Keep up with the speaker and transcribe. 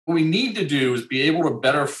What we need to do is be able to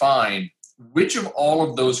better find which of all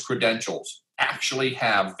of those credentials actually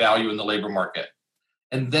have value in the labor market,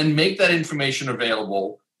 and then make that information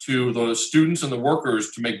available to those students and the workers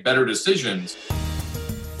to make better decisions.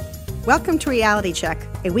 Welcome to Reality Check,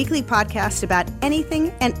 a weekly podcast about anything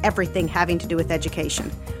and everything having to do with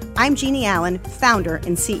education. I'm Jeannie Allen, founder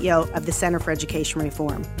and CEO of the Center for Education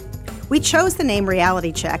Reform. We chose the name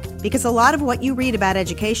Reality Check because a lot of what you read about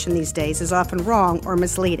education these days is often wrong or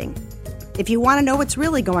misleading. If you want to know what's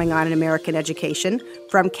really going on in American education,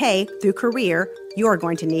 from K through career, you're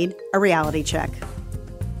going to need a reality check.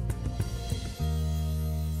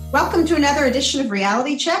 Welcome to another edition of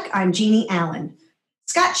Reality Check. I'm Jeannie Allen.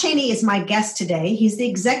 Scott Cheney is my guest today. He's the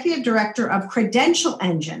executive director of Credential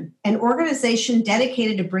Engine, an organization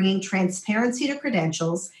dedicated to bringing transparency to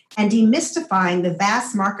credentials and demystifying the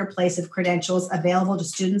vast marketplace of credentials available to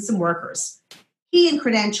students and workers. He and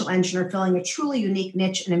Credential Engine are filling a truly unique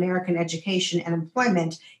niche in American education and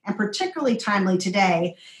employment, and particularly timely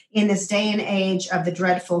today in this day and age of the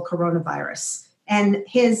dreadful coronavirus. And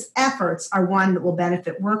his efforts are one that will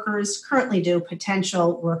benefit workers, currently do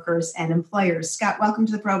potential workers and employers. Scott, welcome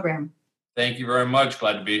to the program. Thank you very much.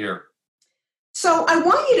 Glad to be here. So I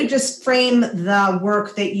want you to just frame the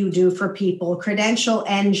work that you do for people. Credential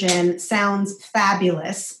Engine sounds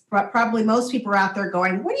fabulous, but probably most people are out there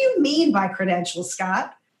going, what do you mean by credentials,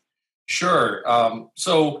 Scott? Sure.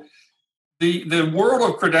 So the world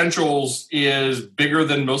of credentials is bigger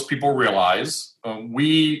than most people realize.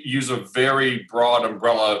 We use a very broad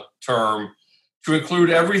umbrella term to include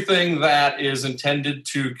everything that is intended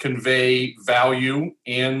to convey value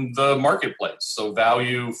in the marketplace. So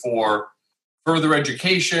value for further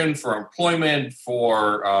education, for employment,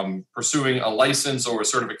 for pursuing a license or a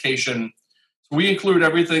certification. So we include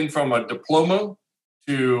everything from a diploma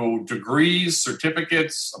to degrees,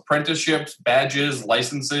 certificates, apprenticeships, badges,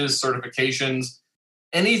 licenses, certifications,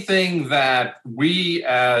 anything that we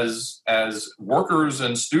as workers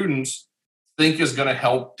and students think is going to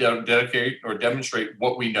help dedicate or demonstrate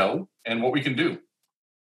what we know and what we can do.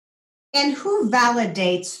 And who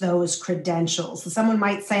validates those credentials? Someone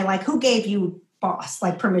might say, like, who gave you boss,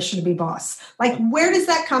 like permission to be boss? Like, where does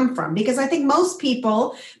that come from? Because I think most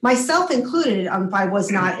people, myself included, if I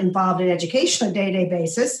was not involved in education on a day-to-day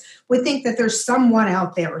basis, would think that there's someone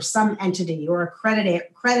out there or some entity or a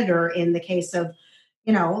creditor in the case of,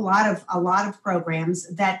 you know, a lot of programs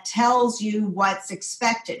that tells you what's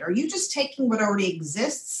expected. Are you just taking what already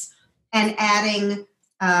exists and adding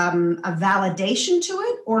a validation to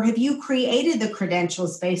it, or have you created the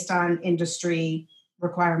credentials based on industry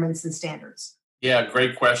requirements and standards? Yeah,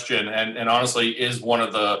 great question. And honestly is one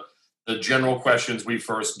of the general questions we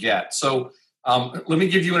first get. So let me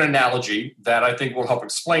give you an analogy that I think will help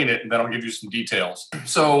explain it, and then I'll give you some details.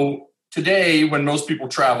 So today, when most people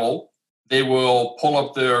travel, they will pull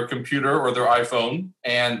up their computer or their iPhone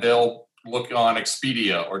and they'll look on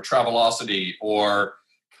Expedia or Travelocity or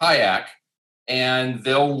Kayak, and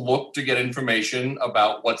they'll look to get information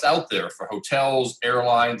about what's out there for hotels,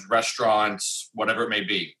 airlines, restaurants, whatever it may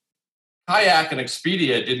be. Kayak and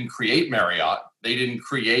Expedia didn't create Marriott. They didn't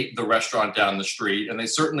create the restaurant down the street, and they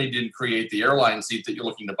certainly didn't create the airline seat that you're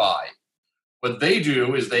looking to buy. What they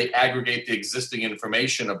do is they aggregate the existing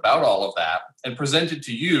information about all of that and present it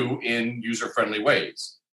to you in user-friendly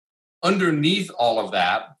ways. Underneath all of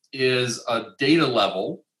that is a data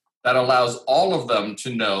level that allows all of them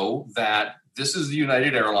to know that this is the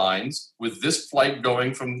United Airlines with this flight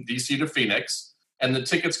going from DC to Phoenix, and the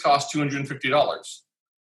tickets cost $250.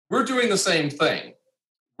 We're doing the same thing.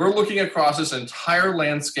 We're looking across this entire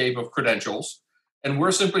landscape of credentials, and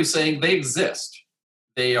we're simply saying they exist.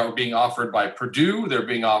 They are being offered by Purdue. They're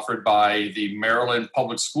being offered by the Maryland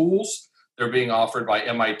Public Schools. They're being offered by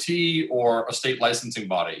MIT or a state licensing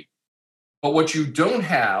body. But what you don't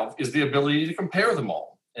have is the ability to compare them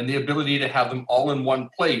all and the ability to have them all in one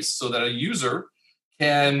place so that a user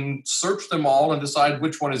can search them all and decide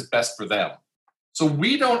which one is best for them. So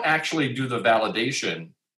we don't actually do the validation.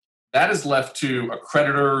 That is left to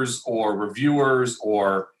accreditors or reviewers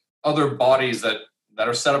or other bodies that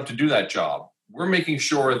are set up to do that job. We're making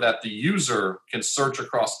sure that the user can search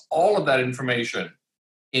across all of that information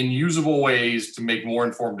in usable ways to make more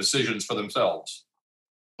informed decisions for themselves.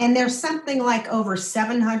 And there's something like over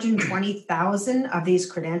 720,000 of these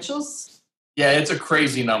credentials? Yeah, it's a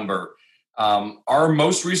crazy number. Our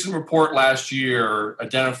most recent report last year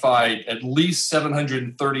identified at least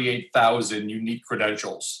 738,000 unique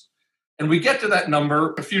credentials. And we get to that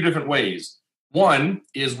number a few different ways. One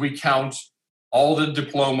is we count all the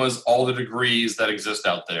diplomas, all the degrees that exist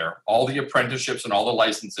out there, all the apprenticeships and all the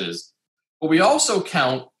licenses. But we also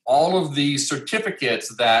count all of the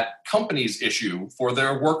certificates that companies issue for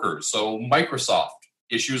their workers. So Microsoft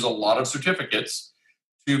issues a lot of certificates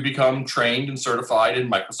to become trained and certified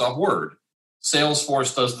in Microsoft Word.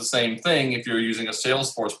 Salesforce does the same thing if you're using a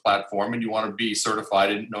Salesforce platform and you want to be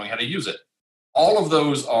certified in knowing how to use it. All of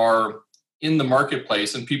those are in the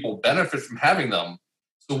marketplace and people benefit from having them.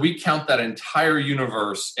 So we count that entire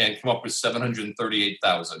universe and come up with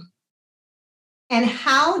 738,000. And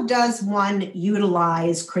how does one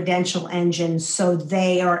utilize Credential Engine so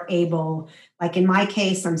they are able, like in my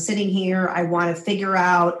case, I'm sitting here, I want to figure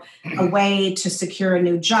out a way to secure a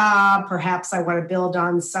new job. Perhaps I want to build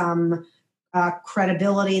on some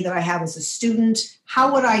credibility that I have as a student.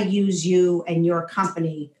 How would I use you and your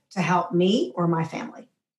company to help me or my family?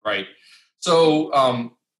 Right.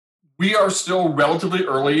 So we are still relatively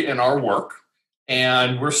early in our work.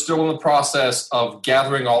 And we're still in the process of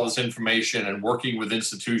gathering all this information and working with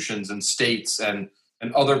institutions and states and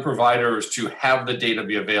other providers to have the data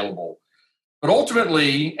be available. But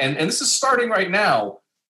ultimately, and this is starting right now,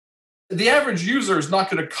 the average user is not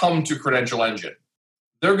going to come to Credential Engine.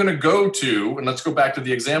 They're going to go to, and let's go back to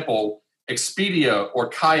the example, Expedia or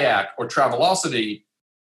Kayak or Travelocity.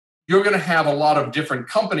 You're going to have a lot of different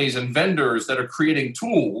companies and vendors that are creating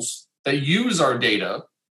tools that use our data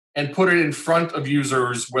and put it in front of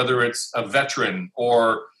users, whether it's a veteran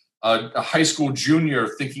or a high school junior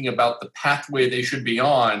thinking about the pathway they should be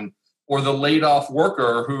on, or the laid off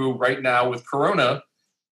worker who right now with Corona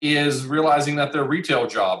is realizing that their retail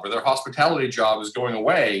job or their hospitality job is going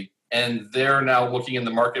away and they're now looking in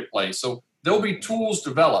the marketplace. So there'll be tools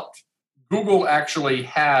developed. Google actually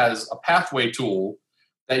has a pathway tool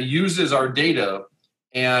that uses our data,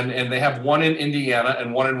 and they have one in Indiana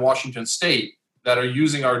and one in Washington State that are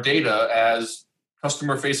using our data as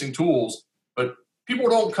customer-facing tools, but people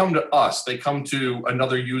don't come to us. They come to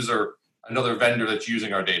another user, another vendor that's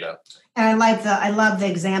using our data. And I love the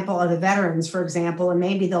example of the veterans, for example, and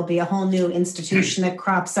maybe there'll be a whole new institution that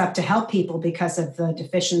crops up to help people because of the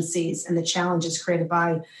deficiencies and the challenges created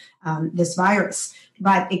by this virus.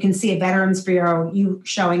 But you can see a Veterans Bureau, you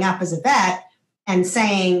showing up as a vet and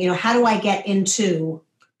saying, how do I get into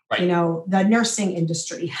right, the nursing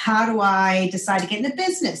industry? How do I decide to get into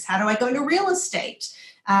business? How do I go into real estate?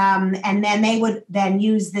 And then they would then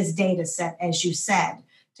use this data set, as you said,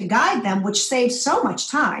 to guide them, which saves so much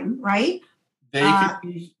time, right? They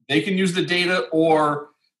can use the data, or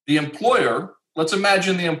the employer. Let's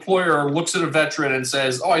imagine the employer looks at a veteran and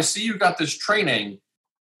says, oh, I see you got this training,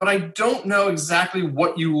 but I don't know exactly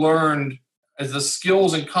what you learned as the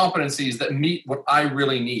skills and competencies that meet what I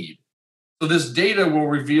really need. So this data will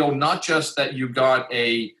reveal not just that you got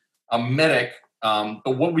a medic,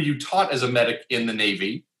 but what were you taught as a medic in the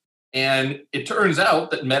Navy? And it turns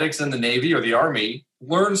out that medics in the Navy or the Army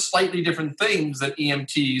learn slightly different things than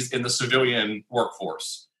EMTs in the civilian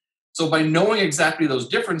workforce. So by knowing exactly those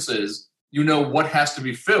differences, you know what has to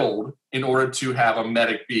be filled in order to have a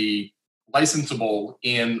medic be licensable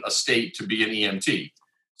in a state to be an EMT.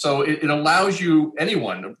 So it allows you,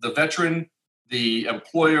 anyone, the veteran, the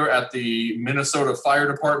employer at the Minnesota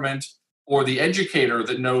Fire Department, or the educator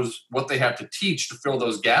that knows what they have to teach to fill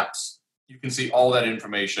those gaps, you can see all that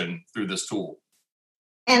information through this tool.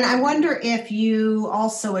 And I wonder if you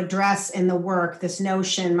also address in the work this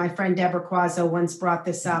notion, my friend Deborah Quazzo once brought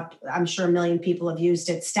this up, I'm sure a million people have used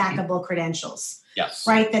it, stackable credentials. Yes.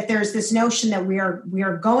 Right, that there's this notion that we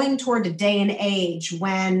are going toward a day and age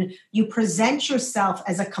when you present yourself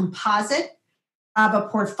as a composite of a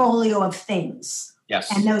portfolio of things.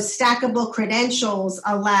 Yes. And those stackable credentials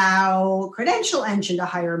allow Credential Engine to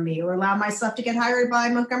hire me, or allow myself to get hired by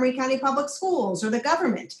Montgomery County Public Schools or the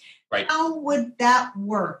government. Right. How would that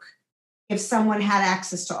work if someone had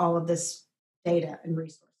access to all of this data and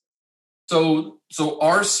resources? So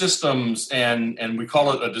our systems, and we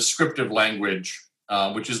call it a descriptive language,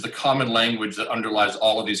 which is the common language that underlies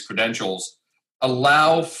all of these credentials,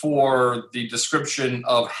 allow for the description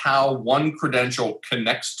of how one credential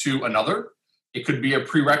connects to another. It could be a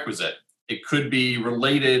prerequisite. It could be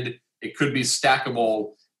related. It could be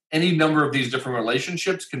stackable. Any number of these different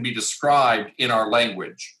relationships can be described in our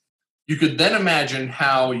language. You could then imagine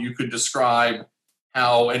how you could describe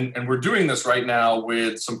how, and we're doing this right now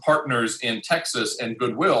with some partners in Texas and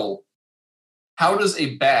Goodwill, how does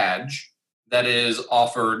a badge that is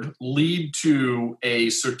offered lead to a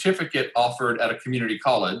certificate offered at a community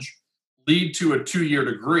college, lead to a 2-year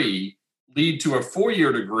degree, lead to a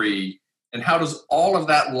 4-year degree, and how does all of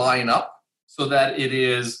that line up so that it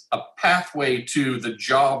is a pathway to the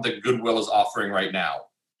job that Goodwill is offering right now?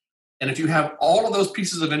 And if you have all of those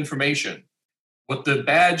pieces of information, what the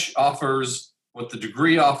badge offers, what the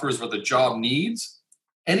degree offers, what the job needs,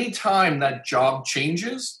 anytime that job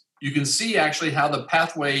changes, you can see actually how the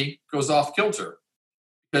pathway goes off kilter.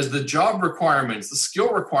 Because the job requirements, the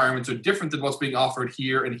skill requirements are different than what's being offered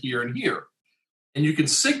here and here and here. And you can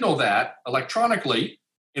signal that electronically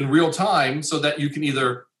in real time so that you can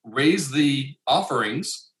either raise the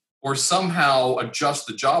offerings or somehow adjust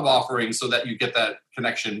the job offerings so that you get that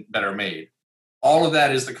connection better made. All of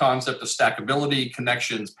that is the concept of stackability,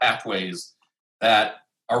 connections, pathways that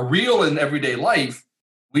are real in everyday life.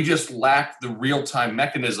 We just lack the real-time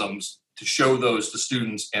mechanisms to show those to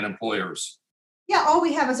students and employers. Yeah, all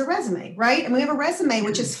we have is a resume, right? And we have a resume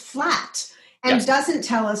which is flat and doesn't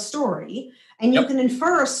tell a story. And you can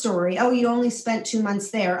infer a story. Oh, you only spent 2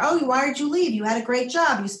 months there. Oh, why did you leave? You had a great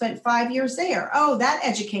job. You spent 5 years there. Oh, that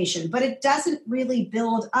education. But it doesn't really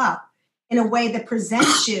build up in a way that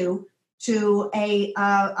presents you to a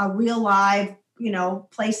real live,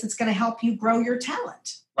 place that's going to help you grow your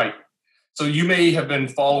talent. Right. So you may have been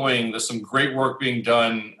following some great work being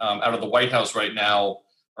done out of the White House right now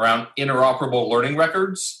around interoperable learning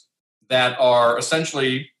records that are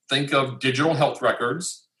essentially, think of digital health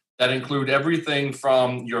records that include everything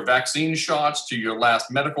from your vaccine shots to your last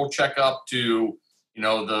medical checkup to,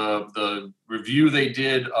 the review they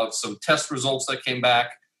did of some test results that came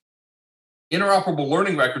back. Interoperable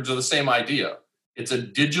learning records are the same idea. It's a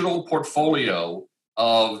digital portfolio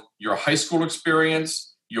of your high school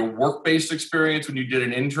experience, your work-based experience when you did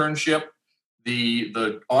an internship,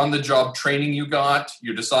 the on-the-job training you got,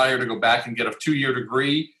 your desire to go back and get a 2-year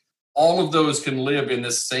degree. All of those can live in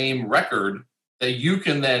this same record that you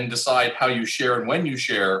can then decide how you share and when you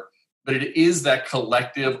share, but it is that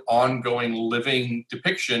collective, ongoing, living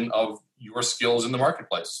depiction of your skills in the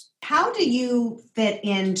marketplace. How do you fit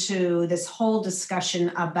into this whole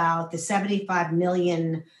discussion about the 75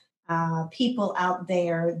 million people out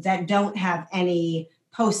there that don't have any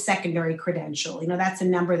post-secondary credential? That's a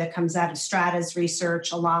number that comes out of Strata's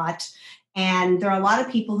research a lot. And there are a lot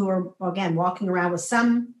of people who are, again, walking around with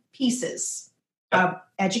some pieces of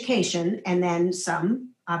education and then some,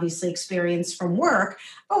 obviously, experience from work.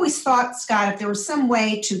 I've always thought, Scott, if there was some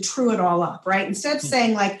way to true it all up, right? Instead of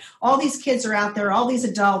saying, like, all these kids are out there, all these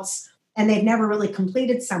adults, and they've never really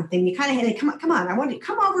completed something, you kind of had to, come on, I want you to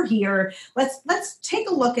come over here. Let's take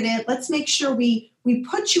a look at it. Let's make sure we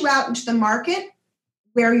put you out into the market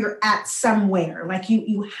where you're at somewhere, like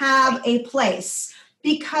you have a place,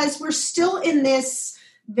 because we're still in this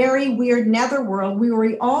very weird netherworld where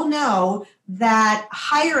we all know that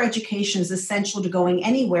higher education is essential to going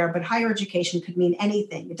anywhere, but higher education could mean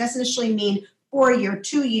anything. It doesn't necessarily mean 4-year,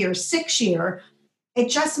 2-year, 6-year. It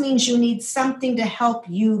just means you need something to help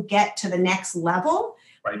you get to the next level.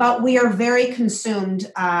 Right. But we are very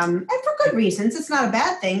consumed, and for good reasons, it's not a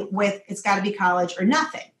bad thing, with it's got to be college or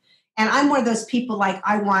nothing. And I'm one of those people, like,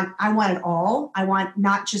 I want it all. I want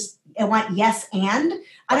yes and.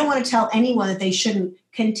 I don't want to tell anyone that they shouldn't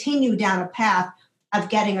continue down a path of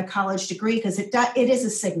getting a college degree, because it is a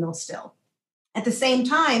signal still. At the same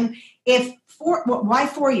time, why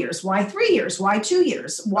 4 years? Why 3 years? Why 2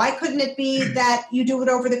 years? Why couldn't it be that you do it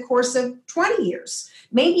over the course of 20 years?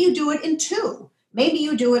 Maybe you do it in 2. Maybe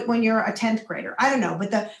you do it when you're a 10th grader. I don't know.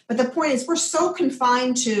 But the point is, we're so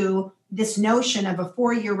confined to this notion of a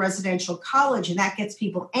 4-year residential college, and that gets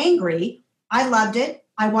people angry. I loved it.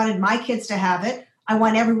 I wanted my kids to have it. I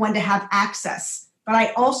want everyone to have access. But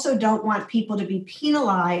I also don't want people to be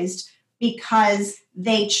penalized because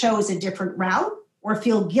they chose a different route or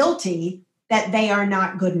feel guilty that they are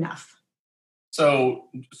not good enough. So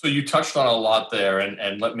you touched on a lot there,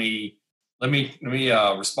 and let me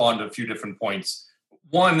respond to a few different points.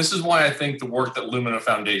 One, this is why I think the work that Lumina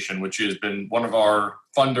Foundation, which has been one of our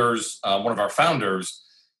funders, one of our founders,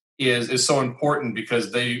 is so important,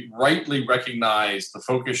 because they rightly recognize the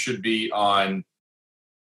focus should be on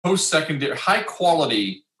post-secondary,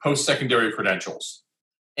 high-quality post-secondary credentials.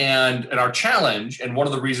 And our challenge, and one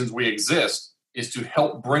of the reasons we exist, is to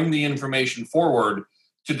help bring the information forward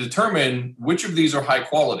to determine which of these are high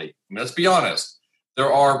quality. I mean, let's be honest.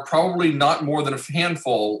 There are probably not more than a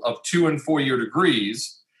handful of 2- and 4-year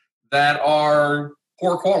degrees that are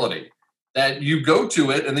poor quality, that you go to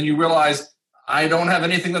it and then you realize, I don't have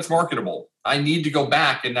anything that's marketable. I need to go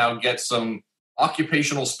back and now get some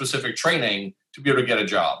occupational specific training to be able to get a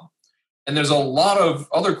job. And there's a lot of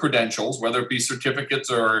other credentials, whether it be certificates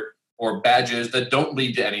or badges, that don't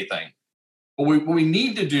lead to anything. But what we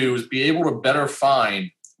need to do is be able to better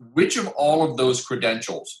find which of all of those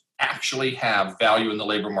credentials actually have value in the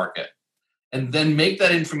labor market, and then make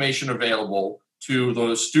that information available to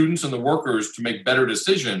those students and the workers to make better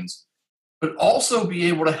decisions, but also be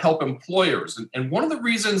able to help employers. And one of the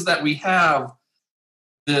reasons that we have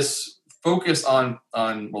this focus on,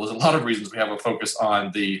 well, there's a lot of reasons we have a focus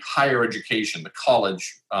on the higher education, the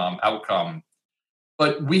college outcome,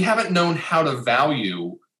 but we haven't known how to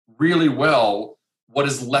value really well what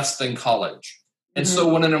is less than college. And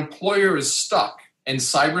so when an employer is stuck, and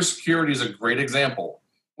cybersecurity is a great example,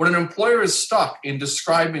 when an employer is stuck in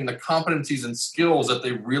describing the competencies and skills that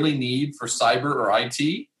they really need for cyber or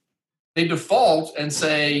IT, they default and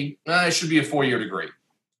say, it should be a 4-year degree,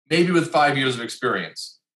 maybe with 5 years of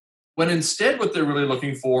experience. When instead what they're really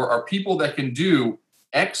looking for are people that can do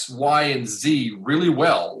X, Y, and Z really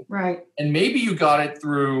well. Right. And maybe you got it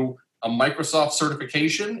through a Microsoft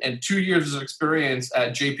certification and 2 years of experience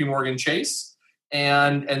at JP Morgan Chase,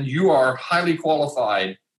 and you are highly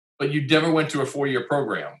qualified, but you never went to a 4-year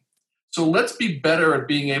program. So let's be better at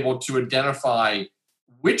being able to identify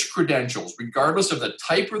which credentials, regardless of the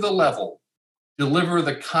type or the level, deliver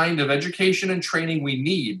the kind of education and training we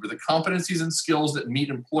need with the competencies and skills that meet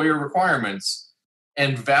employer requirements,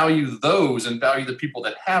 and value those and value the people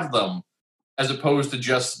that have them, as opposed to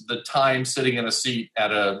just the time sitting in a seat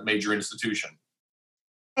at a major institution.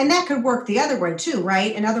 And that could work the other way too,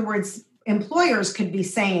 right? In other words, employers could be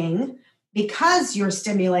saying, because you're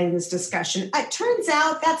stimulating this discussion, it turns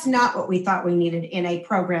out that's not what we thought we needed in a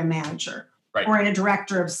program manager. Right. Or in a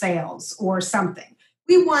director of sales or something.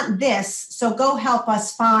 We want this, so go help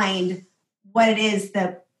us find what it is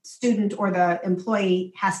the student or the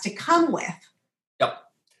employee has to come with. Yep.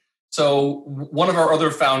 So one of our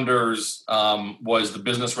other founders was the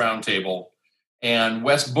Business Roundtable, and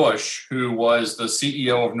Wes Bush, who was the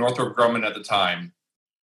CEO of Northrop Grumman at the time,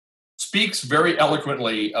 speaks very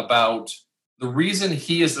eloquently about the reason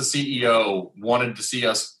he as the CEO wanted to see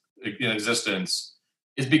us in existence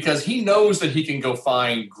is because he knows that he can go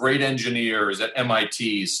find great engineers at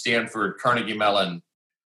MIT, Stanford, Carnegie Mellon.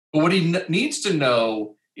 But what he needs to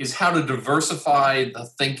know is how to diversify the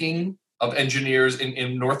thinking of engineers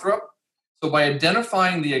in Northrop. So by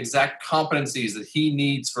identifying the exact competencies that he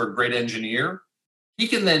needs for a great engineer, he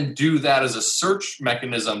can then do that as a search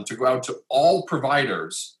mechanism to go out to all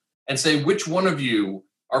providers and say, which one of you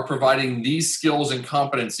are providing these skills and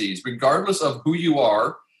competencies, regardless of who you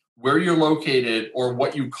are, where you're located, or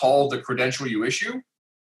what you call the credential you issue.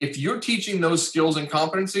 If you're teaching those skills and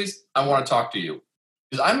competencies, I want to talk to you.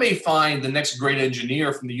 Because I may find the next great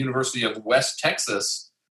engineer from the University of West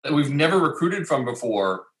Texas that we've never recruited from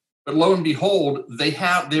before, but lo and behold,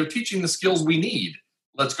 they're teaching the skills we need.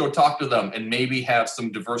 Let's go talk to them and maybe have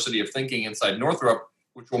some diversity of thinking inside Northrop,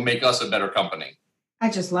 which will make us a better company.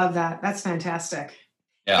 I just love that. That's fantastic.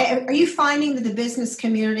 Yeah. Are you finding that the business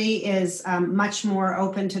community is much more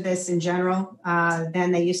open to this in general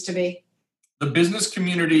than they used to be? The business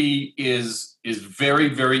community is very,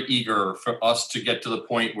 very eager for us to get to the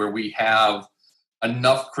point where we have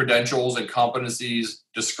enough credentials and competencies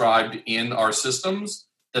described in our systems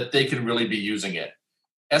that they can really be using it.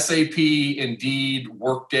 SAP, Indeed,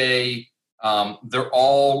 Workday, they're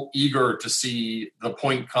all eager to see the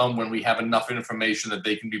point come when we have enough information that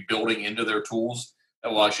they can be building into their tools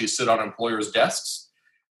that will actually sit on employers' desks.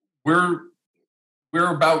 We're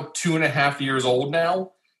about 2.5 years old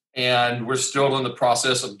now, and we're still in the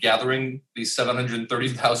process of gathering these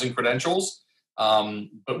 730,000 credentials.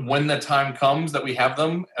 But when the time comes that we have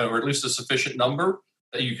them, or at least a sufficient number,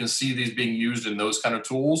 that you can see these being used in those kind of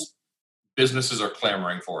tools, businesses are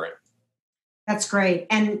clamoring for it. That's great.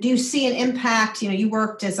 And do you see an impact? You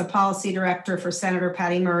worked as a policy director for Senator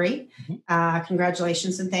Patty Murray. Mm-hmm.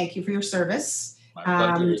 Congratulations and thank you for your service. My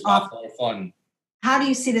pleasure. It's a lot of fun. How do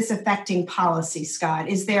you see this affecting policy, Scott?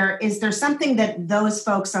 Is there something that those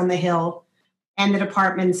folks on the Hill and the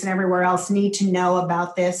departments and everywhere else need to know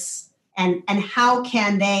about this? And how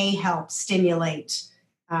can they help stimulate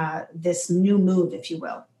this new move, if you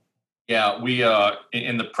will? Yeah, we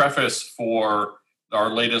in the preface for our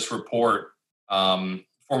latest report,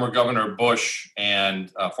 former Governor Bush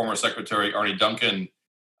and former Secretary Arne Duncan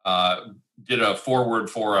did a foreword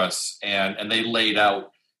for us, and they laid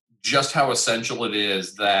out just how essential it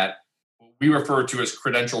is that we refer to as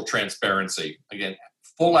credential transparency. Again,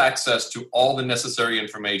 full access to all the necessary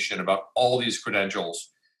information about all these credentials,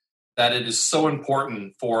 that it is so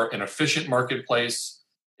important for an efficient marketplace.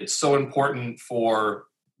 It's so important for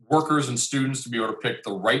workers and students to be able to pick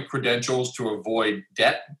the right credentials to avoid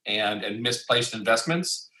debt and misplaced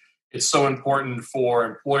investments. It's so important for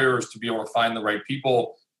employers to be able to find the right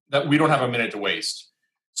people that we don't have a minute to waste.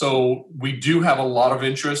 So we do have a lot of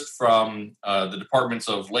interest from the Departments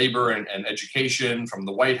of Labor and Education, from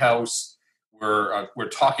the White House. We're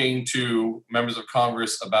talking to members of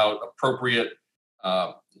Congress about appropriate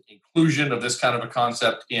inclusion of this kind of a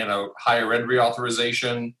concept in a higher ed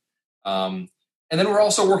reauthorization. And then we're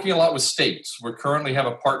also working a lot with states. We currently have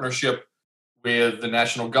a partnership with the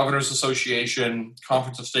National Governors Association,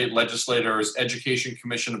 Conference of State Legislators, Education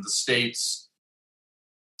Commission of the States,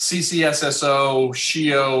 CCSSO,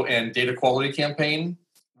 SHIO, and Data Quality Campaign,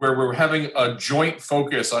 where we're having a joint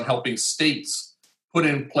focus on helping states put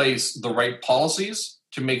in place the right policies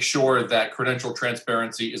to make sure that credential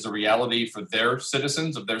transparency is a reality for their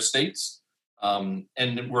citizens of their states. And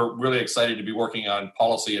we're really excited to be working on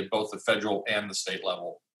policy at both the federal and the state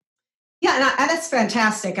level. Yeah, and that's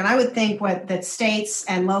fantastic. And I would think that states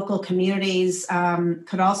and local communities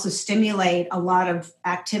could also stimulate a lot of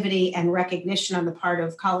activity and recognition on the part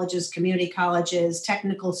of colleges, community colleges,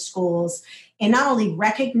 technical schools, in not only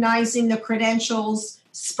recognizing the credentials,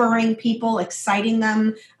 spurring people, exciting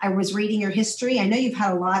them. I was reading your history. I know you've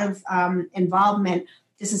had a lot of involvement.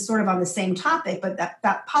 This is sort of on the same topic, but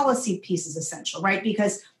that policy piece is essential, right?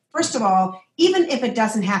 Because first of all, even if it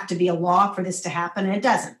doesn't have to be a law for this to happen, and it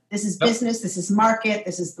doesn't. This is business, this is market,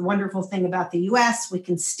 this is the wonderful thing about the US. We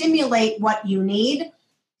can stimulate what you need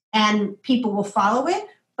and people will follow it,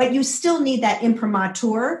 but you still need that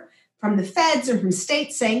imprimatur from the feds or from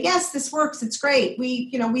states saying, yes, this works, it's great. We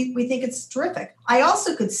think it's terrific. I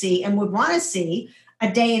also could see and would want to see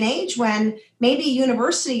a day and age when maybe a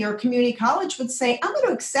university or community college would say, I'm going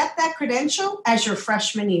to accept that credential as your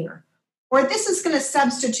freshman year. Or this is going to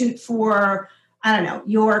substitute for, I don't know,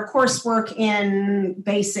 your coursework in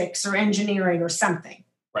basics or engineering or something,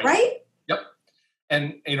 right? Yep.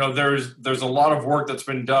 And, there's a lot of work that's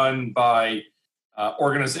been done by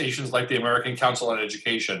organizations like the American Council on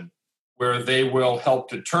Education, where they will help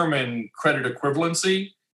determine credit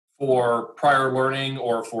equivalency for prior learning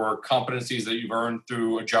or for competencies that you've earned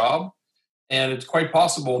through a job. And it's quite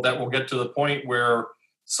possible that we'll get to the point where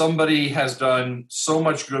somebody has done so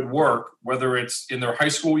much good work, whether it's in their high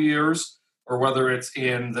school years or whether it's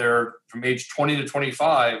in their from age 20 to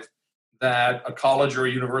 25, that a college or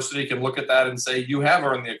a university can look at that and say, you have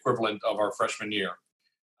earned the equivalent of our freshman year.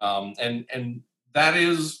 And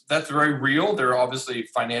that's very real. There are obviously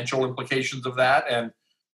financial implications of that. And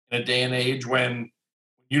in a day and age when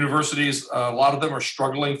universities, a lot of them are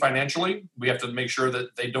struggling financially, we have to make sure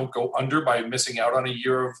that they don't go under by missing out on a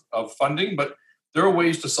year of funding. But there are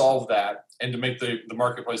ways to solve that and to make the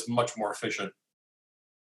marketplace much more efficient.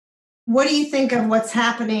 What do you think of what's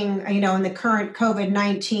happening, in the current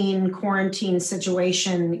COVID-19 quarantine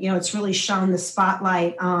situation? It's really shown the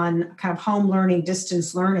spotlight on kind of home learning,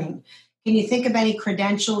 distance learning. Can you think of any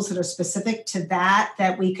credentials that are specific to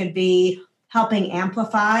that we could be helping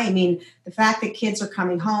amplify? I mean, the fact that kids are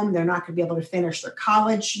coming home, they're not going to be able to finish their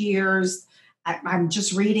college years. I'm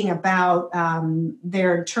just reading about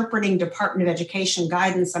they're interpreting Department of Education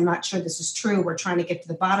guidance. I'm not sure this is true. We're trying to get to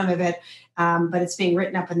the bottom of it, but it's being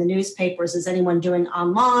written up in the newspapers. Is anyone doing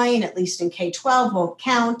online, at least in K-12, won't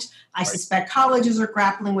count? I suspect colleges are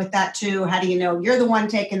grappling with that too. How do you know you're the one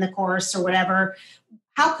taking the course or whatever?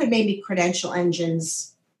 How could maybe credential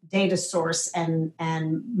engines, data source, and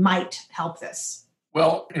might help this?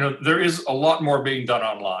 Well, there is a lot more being done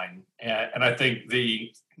online. And I think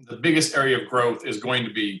the biggest area of growth is going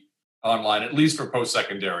to be online, at least for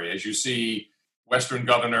post-secondary. As you see Western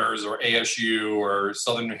Governors or ASU or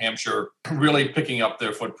Southern New Hampshire really picking up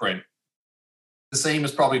their footprint. The same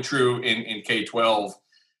is probably true in K-12.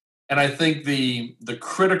 And I think the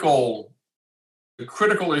critical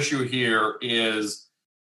issue here is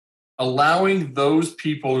allowing those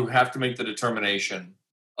people who have to make the determination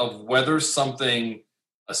of whether something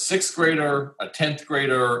a sixth grader, a 10th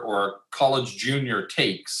grader, or a college junior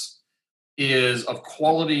takes is of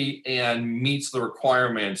quality and meets the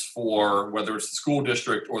requirements for whether it's the school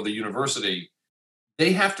district or the university.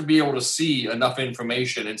 They have to be able to see enough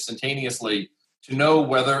information instantaneously to know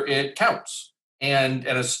whether it counts. And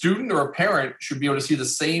a student or a parent should be able to see the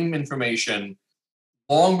same information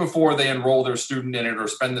long before they enroll their student in it or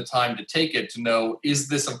spend the time to take it to know, is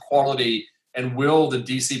this of quality and will the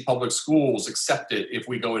DC public schools accept it if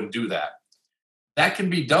we go and do that? That can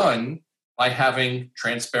be done by having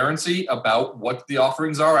transparency about what the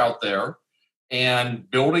offerings are out there and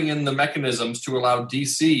building in the mechanisms to allow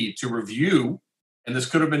DC to review, and this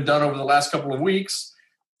could have been done over the last couple of weeks,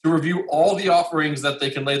 to review all the offerings that they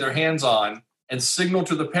can lay their hands on and signal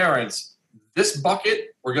to the parents, this bucket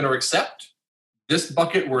we're going to accept, this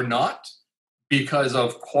bucket we're not, because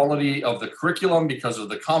of quality of the curriculum, because of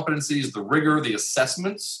the competencies, the rigor, the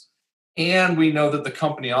assessments. And we know that the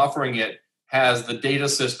company offering it has the data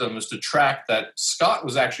systems to track that Scott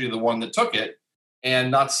was actually the one that took it and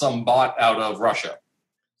not some bot out of Russia.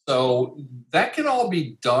 So that can all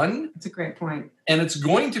be done. That's a great point. And it's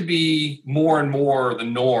going to be more and more the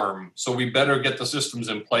norm. So we better get the systems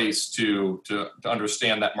in place to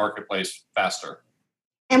understand that marketplace faster.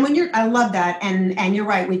 And I love that. And you're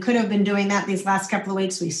right. We could have been doing that these last couple of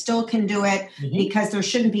weeks. We still can do it because there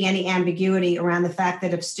shouldn't be any ambiguity around the fact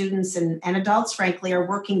that if students and adults, frankly, are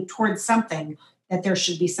working towards something, that there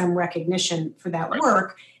should be some recognition for that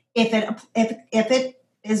work if it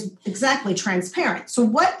is exactly transparent. So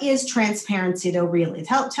what is transparency though, really?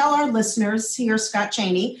 Tell our listeners here, Scott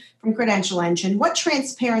Cheney from Credential Engine, what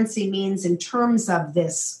transparency means in terms of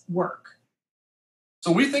this work.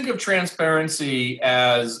 So we think of transparency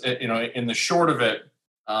as, in the short of it,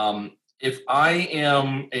 if I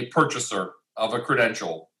am a purchaser of a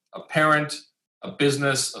credential, a parent, a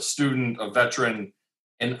business, a student, a veteran,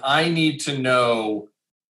 and I need to know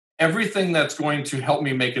everything that's going to help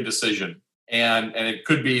me make a decision. And it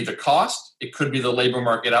could be the cost, it could be the labor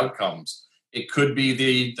market outcomes, it could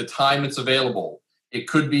be the time it's available, it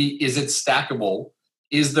could be, is it stackable?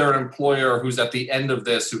 Is there an employer who's at the end of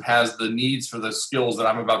this who has the needs for the skills that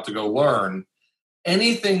I'm about to go learn?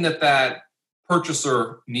 Anything that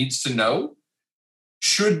purchaser needs to know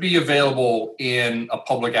should be available in a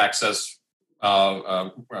public access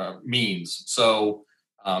means. So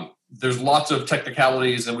there's lots of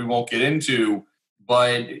technicalities that we won't get into,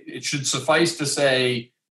 but it should suffice to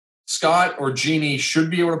say Scott or Jeannie should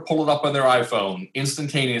be able to pull it up on their iPhone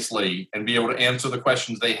instantaneously and be able to answer the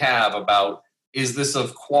questions they have about, is this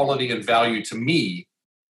of quality and value to me?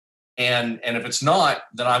 And if it's not,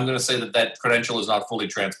 then I'm going to say that credential is not fully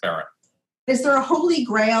transparent. Is there a holy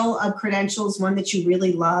grail of credentials, one that you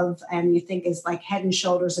really love and you think is like head and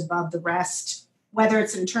shoulders above the rest, whether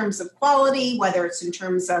it's in terms of quality, whether it's in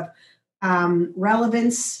terms of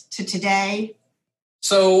relevance to today?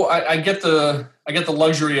 So I get the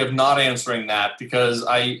luxury of not answering that because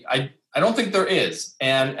I don't think there is.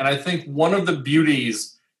 And I think one of the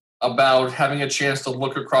beauties about having a chance to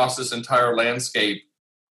look across this entire landscape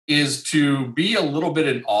is to be a little bit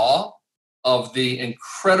in awe of the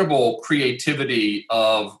incredible creativity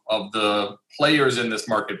of the players in this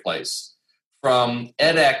marketplace. From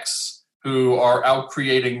edX, who are out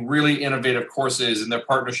creating really innovative courses in their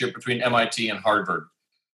partnership between MIT and Harvard,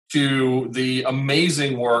 to the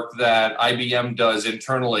amazing work that IBM does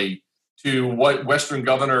internally, to what Western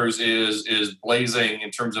Governors is blazing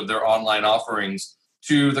in terms of their online offerings,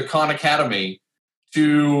 to the Khan Academy,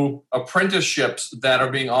 to apprenticeships that are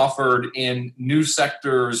being offered in new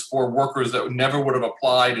sectors for workers that never would have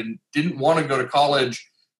applied and didn't want to go to college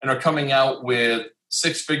and are coming out with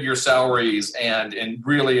six-figure salaries and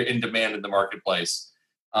really in demand in the marketplace.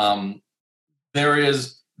 There's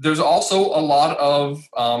also a lot of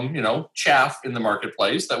chaff in the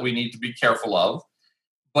marketplace that we need to be careful of,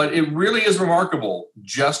 but it really is remarkable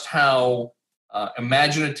just how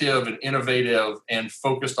imaginative and innovative and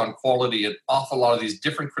focused on quality an awful lot of these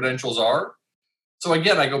different credentials are. So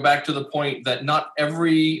again, I go back to the point that not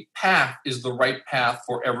every path is the right path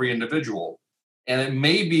for every individual. And it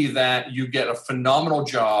may be that you get a phenomenal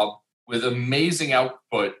job with amazing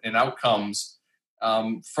output and outcomes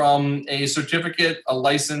from a certificate, a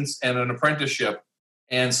license, and an apprenticeship,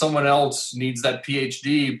 and someone else needs that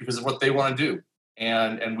PhD because of what they want to do.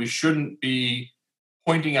 And we shouldn't be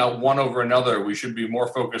pointing out one over another. We should be more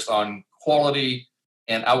focused on quality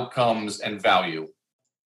and outcomes and value.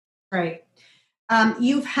 Right.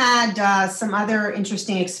 You've had some other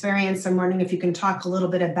interesting experience. I'm wondering if you can talk a little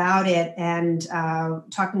bit about it and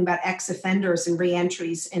talking about ex-offenders and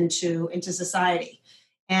reentries into society.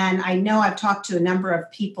 And I know I've talked to a number of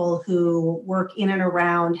people who work in and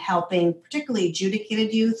around helping particularly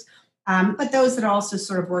adjudicated youth, but those that are also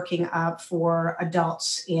sort of working for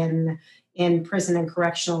adults in prison and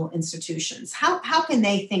correctional institutions. How can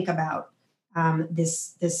they think about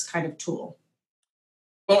this kind of tool?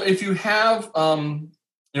 Well, if you have,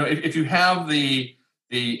 if you have the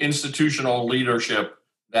institutional leadership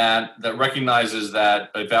that recognizes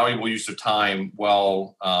that a valuable use of time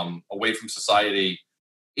while away from society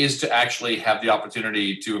is to actually have the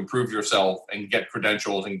opportunity to improve yourself and get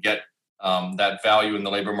credentials and get that value in the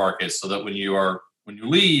labor market, so that when you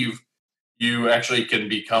leave, you actually can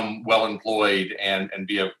become well employed and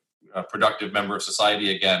be a productive member of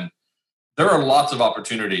society again. There are lots of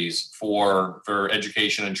opportunities for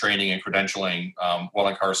education and training and credentialing while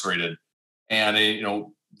incarcerated. And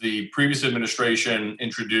the previous administration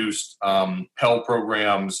introduced Pell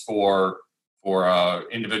programs for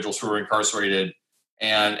individuals who are incarcerated,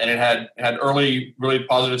 and it had early really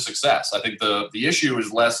positive success. I think the issue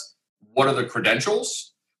is less what are the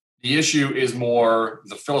credentials. The issue is more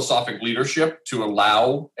the philosophic leadership to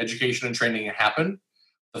allow education and training to happen.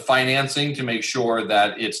 the financing to make sure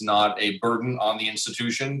that it's not a burden on the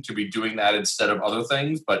institution to be doing that instead of other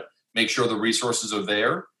things, but make sure the resources are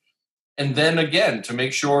there. And then again, to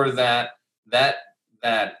make sure that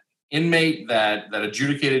inmate, that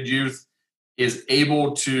adjudicated youth is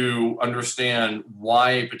able to understand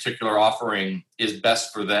why a particular offering is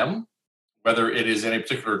best for them, whether it is in a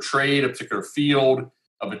particular trade, a particular field,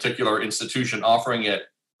 a particular institution offering it.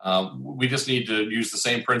 We just need to use the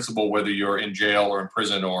same principle whether you're in jail or in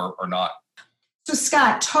prison or not. So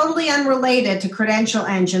Scott, totally unrelated to Credential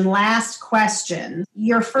Engine, last question.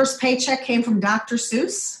 Your first paycheck came from Dr.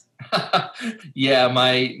 Seuss? Yeah,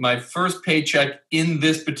 my first paycheck in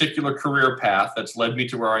this particular career path that's led me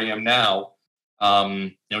to where I am now,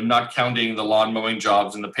 not counting the lawn mowing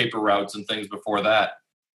jobs and the paper routes and things before that.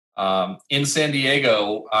 In San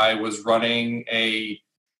Diego, I was running a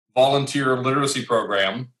volunteer literacy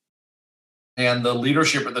program, and the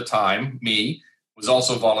leadership at the time, me, was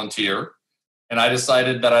also volunteer. And I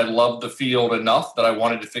decided that I loved the field enough that I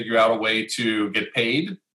wanted to figure out a way to get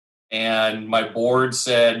paid. And my board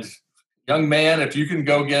said, young man, if you can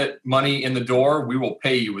go get money in the door, we will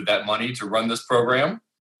pay you with that money to run this program.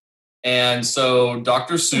 And so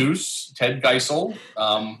Dr. Seuss, Ted Geisel,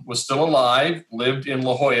 was still alive, lived in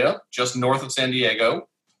La Jolla, just north of San Diego.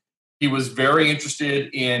 He was very interested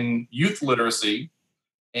in youth literacy.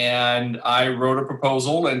 And I wrote a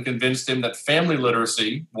proposal and convinced him that family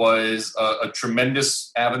literacy was a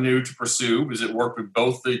tremendous avenue to pursue because it worked with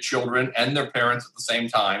both the children and their parents at the same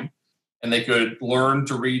time. And they could learn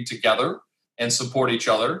to read together and support each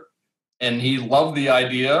other. And he loved the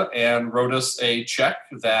idea and wrote us a check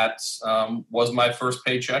that was my first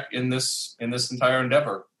paycheck in this entire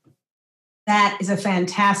endeavor. That is a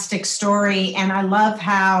fantastic story. And I love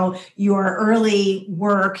how your early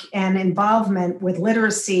work and involvement with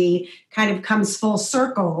literacy kind of comes full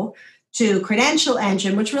circle to Credential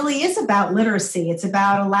Engine, which really is about literacy. It's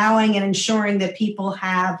about allowing and ensuring that people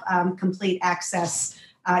have complete access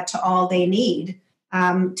to all they need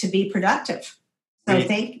to be productive. So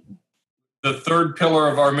the third pillar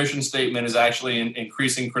of our mission statement is actually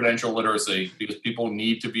increasing credential literacy because people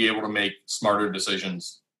need to be able to make smarter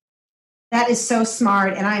decisions. That is so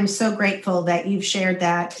smart, and I am so grateful that you've shared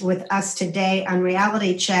that with us today on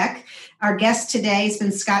Reality Check. Our guest today has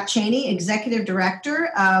been Scott Cheney, Executive Director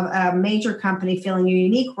of a major company filling a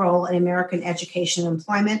unique role in American education and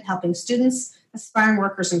employment, helping students, aspiring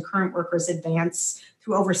workers, and current workers advance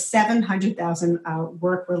through over 700,000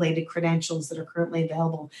 work-related credentials that are currently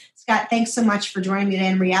available. Scott, thanks so much for joining me today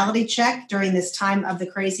in Reality Check during this time of the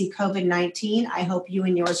crazy COVID-19. I hope you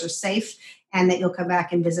and yours are safe and that you'll come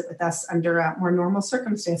back and visit with us under more normal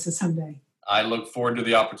circumstances someday. I look forward to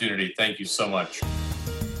the opportunity. Thank you so much.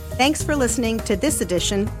 Thanks for listening to this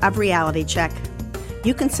edition of Reality Check.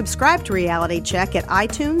 You can subscribe to Reality Check at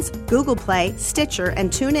iTunes, Google Play, Stitcher,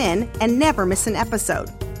 and TuneIn and never miss an episode.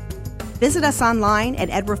 Visit us online at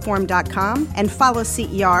edreform.com and follow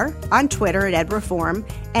CER on Twitter at edreform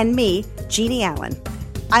and me, Jeannie Allen.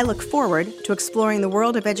 I look forward to exploring the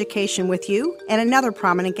world of education with you and another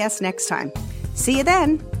prominent guest next time. See you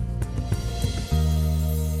then.